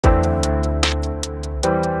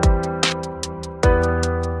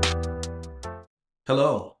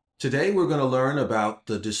Hello. Today we're going to learn about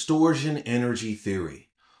the distortion energy theory,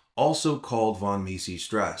 also called von Mises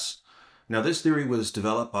stress. Now this theory was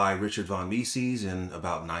developed by Richard von Mises in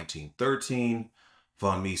about 1913.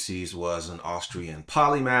 Von Mises was an Austrian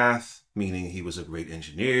polymath, meaning he was a great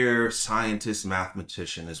engineer, scientist,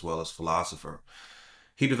 mathematician, as well as philosopher.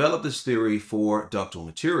 He developed this theory for ductile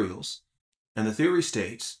materials, and the theory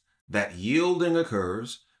states that yielding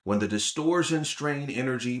occurs when the distortion strain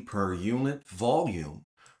energy per unit volume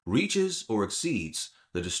reaches or exceeds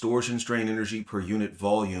the distortion strain energy per unit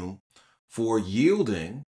volume for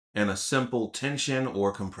yielding in a simple tension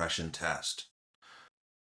or compression test.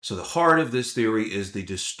 So the heart of this theory is the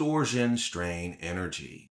distortion strain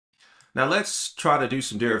energy. Now let's try to do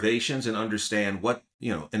some derivations and understand what,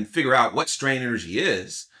 and figure out what strain energy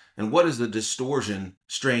is and what is the distortion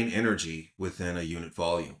strain energy within a unit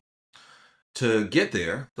volume. To get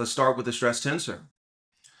there, let's start with the stress tensor.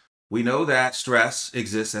 We know that stress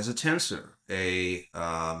exists as a tensor, a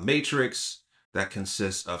matrix that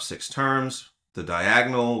consists of 6 terms, the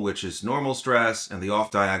diagonal, which is normal stress, and the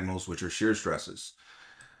off diagonals, which are shear stresses.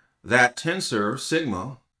 That tensor,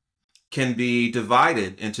 sigma, can be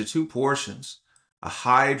divided into 2 portions, a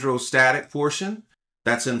hydrostatic portion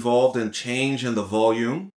that's involved in change in the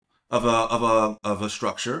volume of a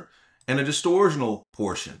structure, and a distortional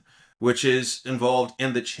portion, which is involved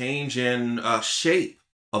in the change in shape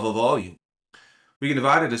of a volume. We can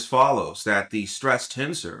divide it as follows, that the stress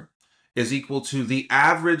tensor is equal to the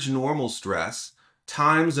average normal stress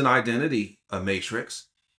times an identity matrix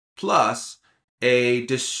plus a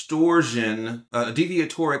deviatoric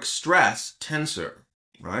stress tensor,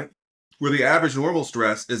 right? Where the average normal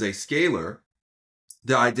stress is a scalar,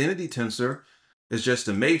 the identity tensor is just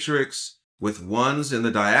a matrix with 1s in the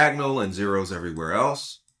diagonal and 0s everywhere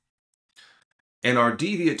else. And our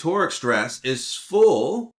deviatoric stress is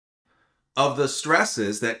full of the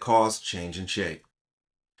stresses that cause change in shape.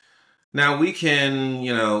 Now we can,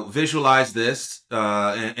 visualize this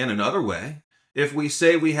in another way. If we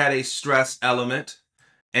say we had a stress element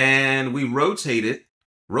and we rotated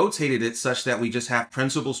it such that we just have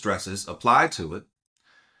principal stresses applied to it,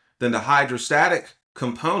 then the hydrostatic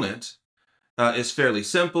component is fairly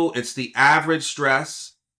simple. It's the average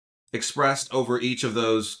stress expressed over each of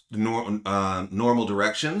those normal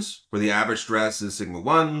directions, where the average stress is sigma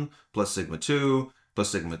 1 plus sigma 2 plus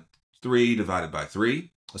sigma 3 divided by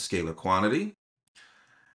 3, a scalar quantity.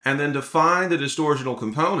 And then to find the distortional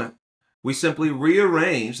component, we simply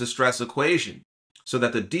rearrange the stress equation so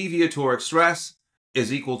that the deviatoric stress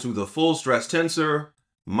is equal to the full stress tensor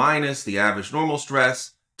minus the average normal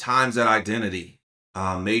stress times that identity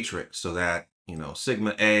matrix, so that,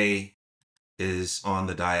 sigma A is on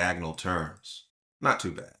the diagonal terms. Not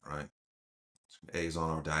too bad, right? A is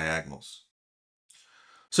on our diagonals.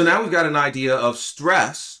 So now we've got an idea of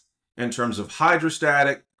stress in terms of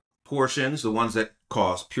hydrostatic portions, the ones that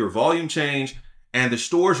cause pure volume change, and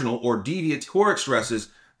distortional or deviatoric stresses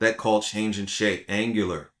that cause change in shape,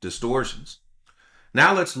 angular distortions.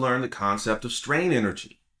 Now let's learn the concept of strain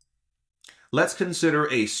energy. Let's consider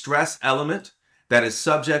a stress element that is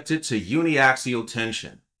subjected to uniaxial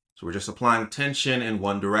tension. So we're just applying tension in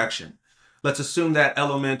one direction. Let's assume that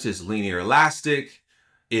element is linear elastic,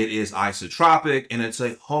 it is isotropic, and it's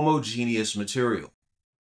a homogeneous material.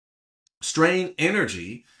 Strain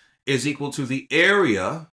energy is equal to the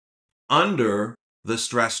area under the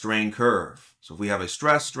stress-strain curve. So if we have a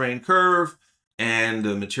stress-strain curve and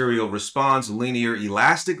the material responds linear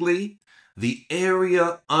elastically, the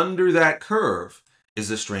area under that curve is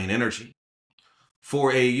the strain energy.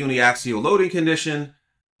 For a uniaxial loading condition,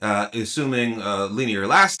 assuming linear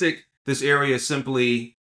elastic, this area is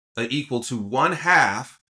simply equal to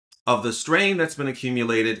 1/2 of the strain that's been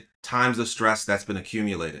accumulated times the stress that's been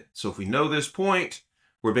accumulated. So if we know this point,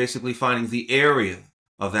 we're basically finding the area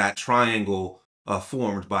of that triangle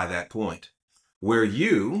formed by that point, where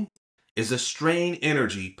U is the strain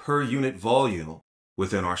energy per unit volume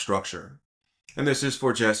within our structure. And this is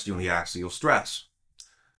for just uniaxial stress.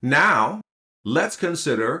 Now, let's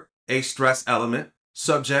consider a stress element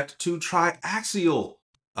subject to triaxial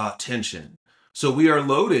tension. So we are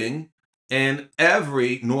loading in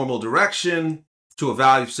every normal direction to a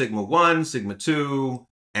value of sigma 1, sigma 2,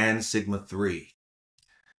 and sigma 3.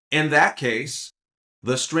 In that case,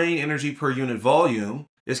 the strain energy per unit volume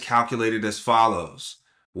is calculated as follows,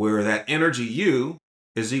 where that energy U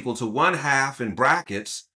is equal to 1/2 in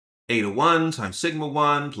brackets A/1 times sigma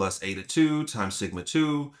 1 plus A/2 times sigma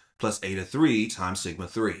 2 plus A/3 times sigma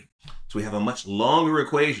 3. So we have a much longer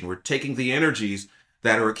equation. We're taking the energies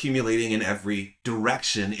that are accumulating in every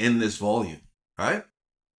direction in this volume, right?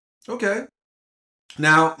 Okay.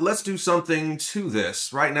 Now, let's do something to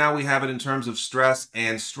this. Right now, we have it in terms of stress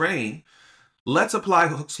and strain. Let's apply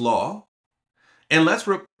Hooke's law, and let's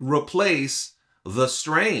replace the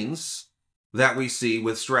strains that we see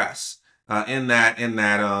with stress in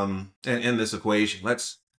this equation.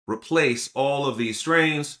 Let's replace all of these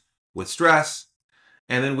strains with stress,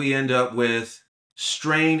 and then we end up with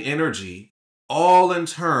strain energy, all in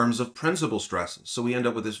terms of principal stresses. So we end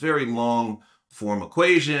up with this very long form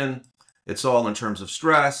equation. It's all in terms of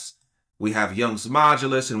stress. We have Young's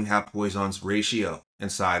modulus and we have Poisson's ratio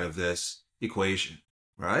inside of this equation,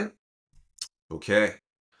 right? Okay.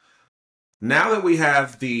 Now that we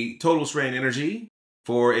have the total strain energy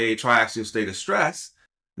for a triaxial state of stress,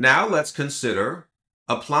 now let's consider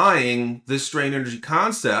applying this strain energy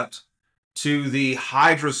concept to the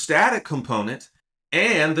hydrostatic component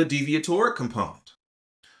and the deviatoric component.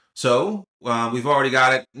 So we've already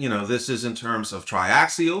got it, this is in terms of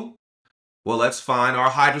triaxial. Well, let's find our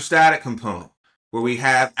hydrostatic component, where we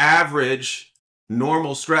have average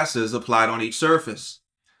normal stresses applied on each surface.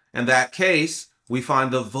 In that case, we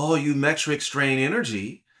find the volumetric strain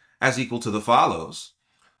energy as equal to the follows.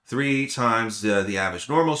 3 times the average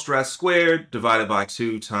normal stress squared divided by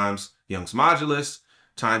 2 times Young's modulus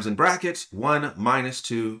times in brackets 1 minus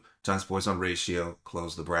 2 times Poisson ratio,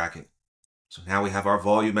 close the bracket. So now we have our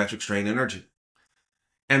volumetric strain energy.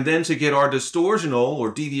 And then to get our distortional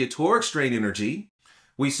or deviatoric strain energy,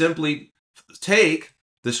 we simply take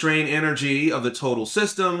the strain energy of the total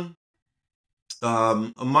system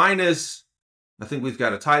minus, I think we've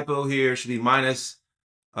got a typo here, should be minus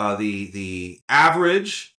the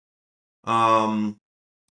average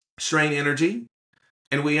strain energy,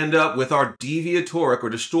 and we end up with our deviatoric or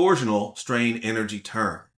distortional strain energy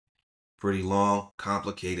term. Pretty long,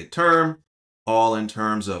 complicated term, all in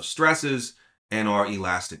terms of stresses and our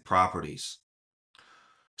elastic properties.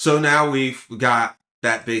 So now we've got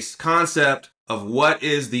that basic concept of what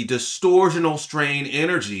is the distortional strain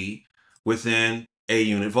energy within a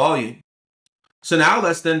unit volume. So now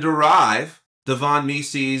let's then derive the von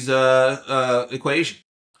Mises equation.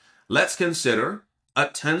 Let's consider a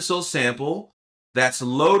tensile sample that's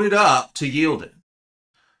loaded up to yielding,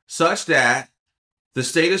 such that the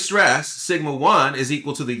state of stress, sigma 1, is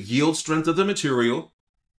equal to the yield strength of the material,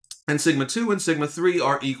 and sigma 2 and sigma 3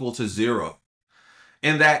 are equal to 0.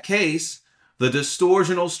 In that case, the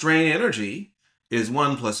distortional strain energy is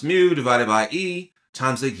 1 plus mu divided by E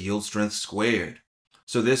times the yield strength squared.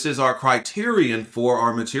 So this is our criterion for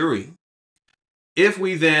our material. If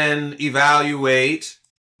we then evaluate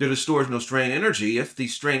the distortional strain energy, if the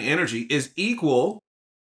strain energy is equal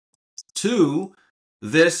to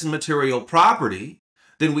this material property,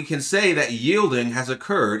 then we can say that yielding has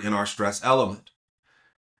occurred in our stress element.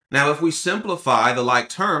 Now, if we simplify the like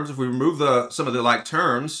terms, if we remove some of the like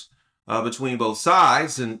terms between both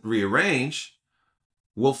sides and rearrange,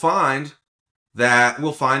 we'll find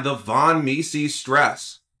the von Mises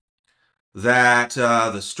stress. That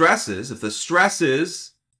the stresses, if the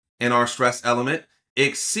stresses in our stress element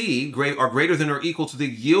are greater than or equal to the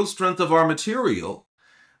yield strength of our material,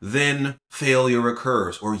 then failure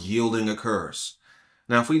occurs or yielding occurs.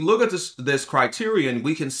 Now, if we look at this criterion,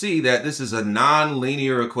 we can see that this is a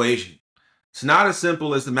nonlinear equation. It's not as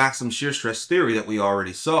simple as the maximum shear stress theory that we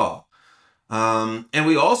already saw. And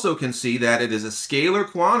we also can see that it is a scalar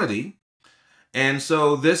quantity. And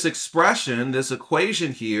so this expression, this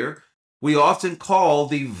equation here, we often call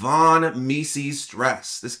the von Mises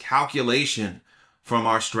stress, this calculation from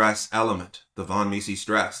our stress element, the von Mises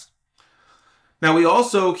stress. Now, we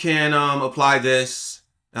also can apply this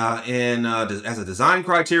as a design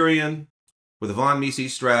criterion, where the von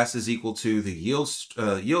Mises stress is equal to the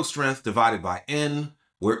yield strength divided by N,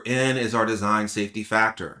 where N is our design safety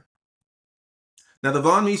factor. Now, the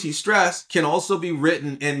von Mises stress can also be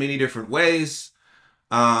written in many different ways.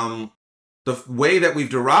 The way that we've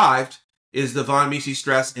derived is the von Mises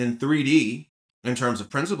stress in 3D in terms of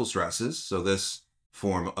principal stresses, so this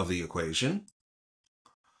form of the equation.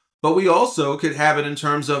 But we also could have it in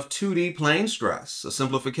terms of 2D plane stress, a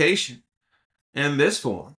simplification, in this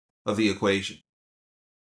form of the equation.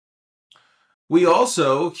 We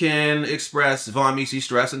also can express von Mises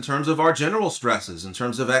stress in terms of our general stresses, in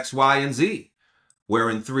terms of X, Y, and Z, where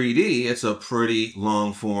in 3D it's a pretty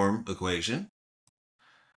long form equation,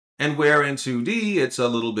 and where in 2D it's a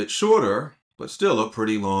little bit shorter, but still a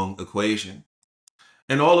pretty long equation.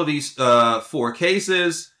 In all of these 4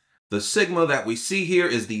 cases, the sigma that we see here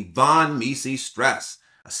is the von Mises stress,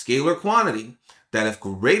 a scalar quantity that if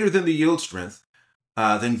greater than the yield strength,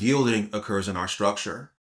 then yielding occurs in our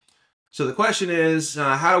structure. So the question is,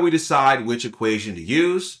 how do we decide which equation to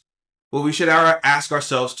use? Well, we should ask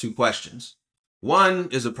ourselves 2 questions. One,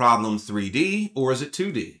 is a problem 3D or is it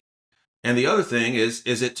 2D? And the other thing is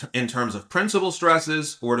it in terms of principal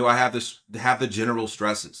stresses, or do I have the general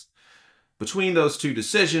stresses? Between those two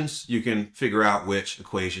decisions, you can figure out which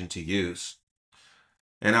equation to use.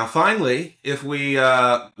 And now finally, if we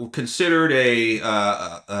considered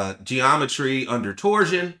a geometry under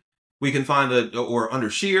torsion, we can find or under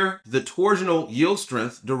shear, the torsional yield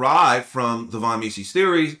strength derived from the von Mises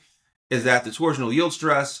theory is that the torsional yield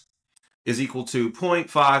stress is equal to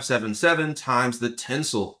 0.577 times the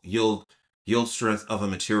tensile yield strength of a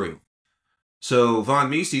material. So von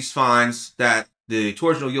Mises finds that the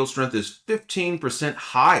torsional yield strength is 15%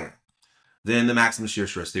 higher than the maximum shear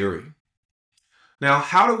stress theory. Now,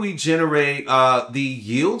 how do we generate the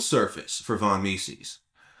yield surface for von Mises?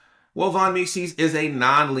 Well, von Mises is a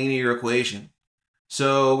nonlinear equation.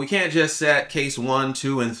 So we can't just set case 1,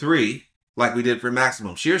 2, and 3 like we did for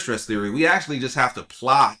maximum shear stress theory. We actually just have to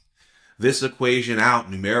plot this equation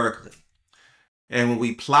out numerically. And when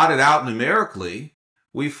we plot it out numerically,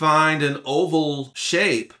 we find an oval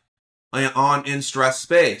shape in stress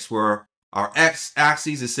space where our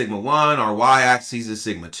x-axis is sigma 1, our y-axis is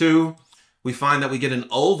sigma 2. We find that we get an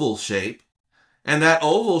oval shape, and that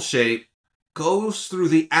oval shape goes through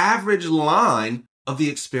the average line of the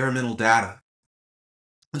experimental data.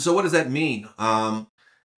 And so what does that mean?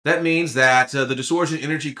 That means that the distortion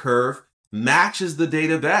energy curve matches the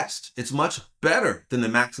data best. It's much better than the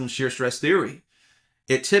maximum shear stress theory.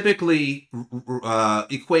 It typically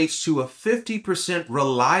equates to a 50%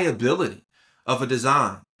 reliability of a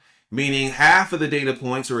design, meaning half of the data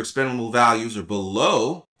points or experimental values are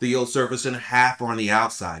below the yield surface and half are on the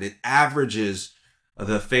outside. It averages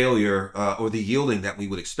the failure or the yielding that we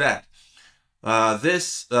would expect.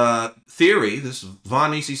 This theory, this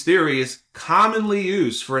von Mises theory, is commonly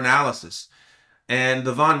used for analysis. And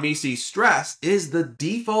the von Mises stress is the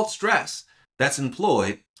default stress that's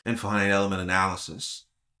employed in finite element analysis.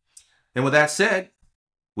 And with that said,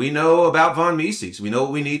 we know about von Mises. We know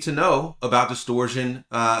what we need to know about distortion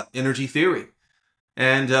energy theory.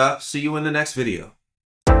 And see you in the next video.